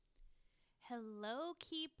Hello,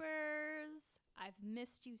 keepers. I've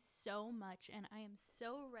missed you so much, and I am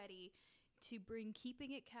so ready to bring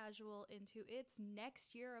Keeping It Casual into its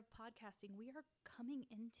next year of podcasting. We are coming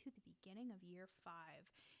into the beginning of year 5,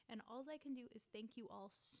 and all I can do is thank you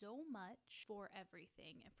all so much for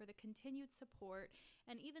everything and for the continued support,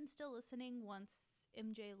 and even still listening once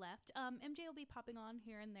MJ left. MJ will be popping on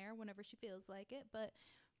here and there whenever she feels like it, but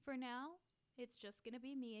for now, it's just going to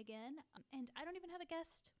be me again, and I don't even have a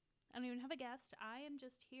guest. I am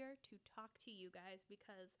just here to talk to you guys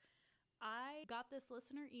because I got this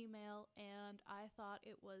listener email and I thought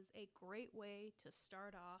it was a great way to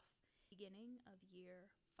start off the beginning of year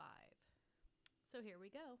 5. So here we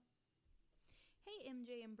go. Hey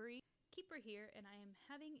MJ and Bree, Keeper here, and I am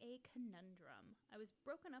having a conundrum. I was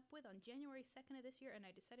broken up with on January 2nd of this year and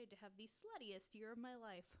I decided to have the sluttiest year of my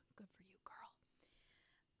life. Good for you, girl.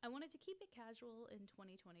 I wanted to keep it casual in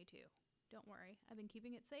 2022. Don't worry, I've been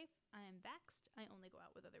keeping it safe. I am vaxxed, I only go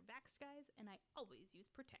out with other vaxxed guys, and I always use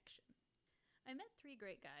protection. I met 3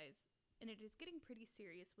 great guys, and it is getting pretty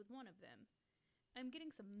serious with one of them. I'm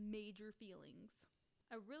getting some major feelings.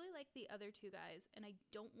 I really like the other 2 guys, and I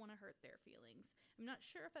don't want to hurt their feelings. I'm not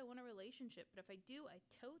sure if I want a relationship, but if I do, I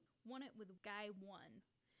want it with guy 1.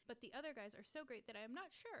 But the other guys are so great that I am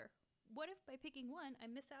not sure. What if by picking one, I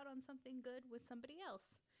miss out on something good with somebody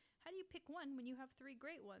else? How do you pick one when you have 3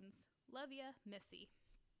 great ones? Love ya, Missy.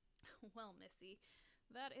 Well, Missy,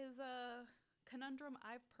 that is a conundrum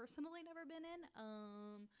I've personally never been in.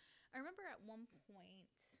 I remember at one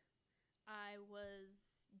point I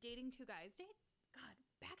was dating 2 guys.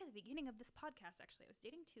 Back at the beginning of this podcast, actually, I was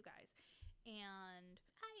dating 2 guys. And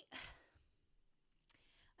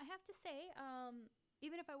I have to say,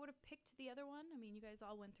 even if I would have picked the other one, I mean, you guys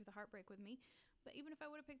all went through the heartbreak with me, but even if I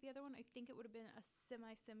would have picked the other one, I think it would have been a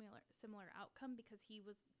similar outcome because he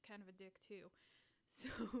was kind of a dick too. So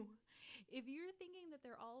if you're thinking that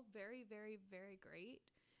they're all very, very, very great,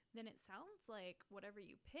 then it sounds like whatever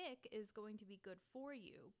you pick is going to be good for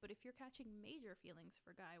you. But if you're catching major feelings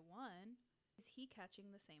for guy 1, is he catching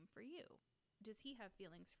the same for you? Does he have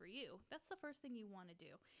feelings for you? That's the first thing you want to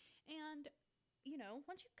do. And you know,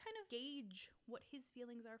 once you kind of gauge what his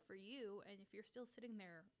feelings are for you, and if you're still sitting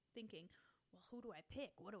there thinking, well, who do I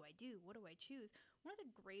pick? What do I do? What do I choose? One of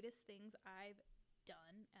the greatest things I've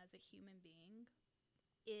done as a human being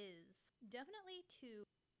is definitely to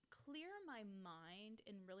clear my mind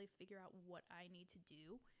and really figure out what I need to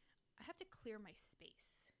do. I have to clear my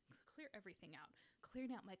space, clear everything out,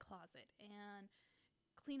 clearing out my closet, and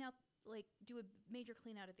clean out, like, do a major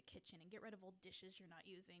clean out of the kitchen and get rid of old dishes you're not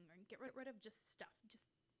using, or get rid of just stuff.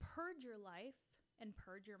 Just purge your life and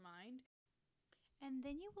purge your mind. And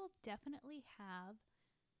then you will definitely have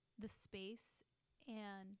the space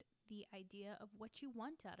and the idea of what you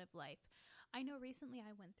want out of life. I know recently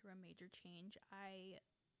I went through a major change. I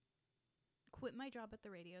quit my job at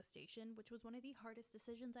the radio station, which was one of the hardest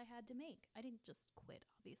decisions I had to make. I didn't just quit.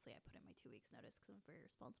 Obviously, I put in my 2 weeks notice because I'm a very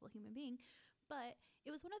responsible human being. But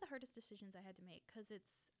it was one of the hardest decisions I had to make because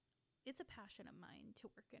it's a passion of mine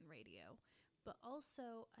to work in radio. But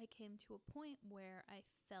also, I came to a point where I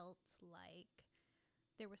felt like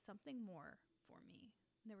there was something more for me.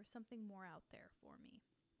 There was something more out there for me.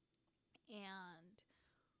 And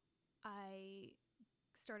I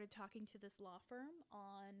started talking to this law firm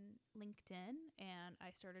on LinkedIn, and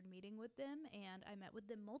I started meeting with them, and I met with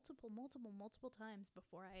them multiple times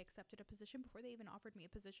before I accepted a position, before they even offered me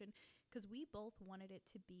a position, because we both wanted it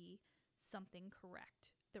to be something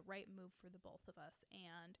correct, the right move for the both of us.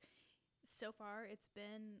 And so far, it's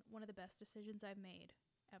been one of the best decisions I've made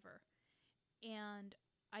ever. And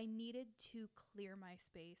I needed to clear my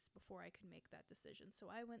space before I could make that decision. So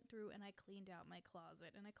I went through and I cleaned out my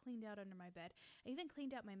closet, and I cleaned out under my bed. I even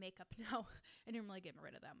cleaned out my makeup. Now, I didn't really get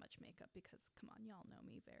rid of that much makeup because, come on, y'all know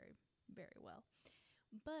me very, very well.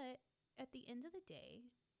 But at the end of the day,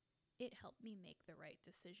 it helped me make the right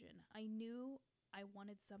decision. I knew I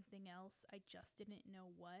wanted something else. I just didn't know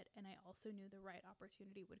what. And I also knew the right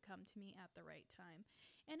opportunity would come to me at the right time.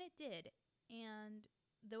 And it did. And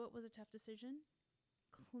though it was a tough decision,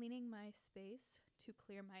 cleaning my space to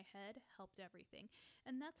clear my head helped everything.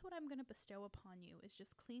 And that's what I'm going to bestow upon you, is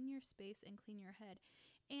just clean your space and clean your head.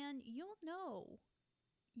 And you know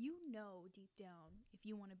deep down if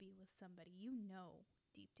you want to be with somebody. You know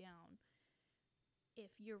deep down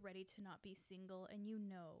if you're ready to not be single, and you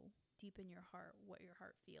know deep in your heart what your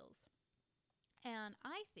heart feels. And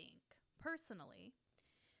I think, personally,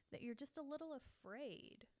 that you're just a little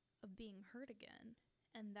afraid of being hurt again.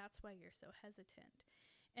 And that's why you're so hesitant.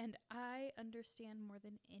 And I understand more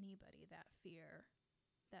than anybody that fear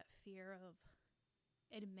of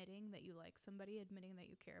admitting that you like somebody, admitting that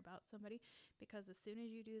you care about somebody, because as soon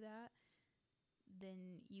as you do that,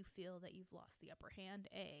 then you feel that you've lost the upper hand,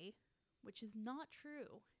 A, which is not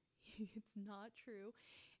true. It's not true.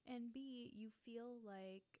 And B, you feel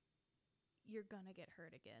like you're gonna get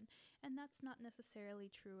hurt again. And that's not necessarily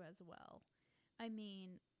true as well. I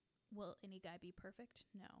mean, will any guy be perfect?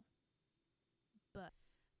 No. But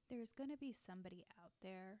there's gonna be somebody out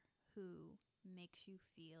there who makes you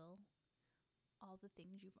feel all the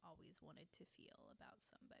things you've always wanted to feel about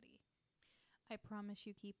somebody. I promise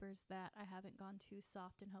you, keepers, that I haven't gone too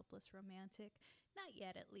soft and hopeless romantic. Not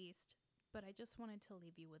yet, at least. But I just wanted to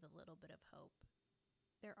leave you with a little bit of hope.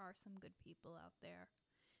 There are some good people out there,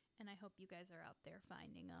 and I hope you guys are out there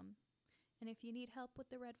finding them. And if you need help with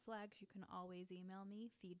the red flags, you can always email me,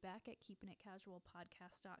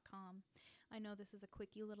 feedback@keepingitcasualpodcast.com. I know this is a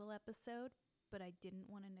quickie little episode, but I didn't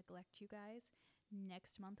want to neglect you guys.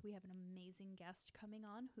 Next month, we have an amazing guest coming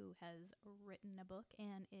on who has written a book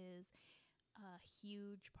and is a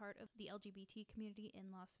huge part of the LGBT community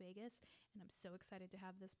in Las Vegas, and I'm so excited to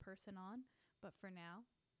have this person on. But for now,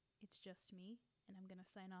 it's just me, and I'm going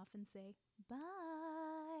to sign off and say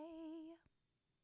bye.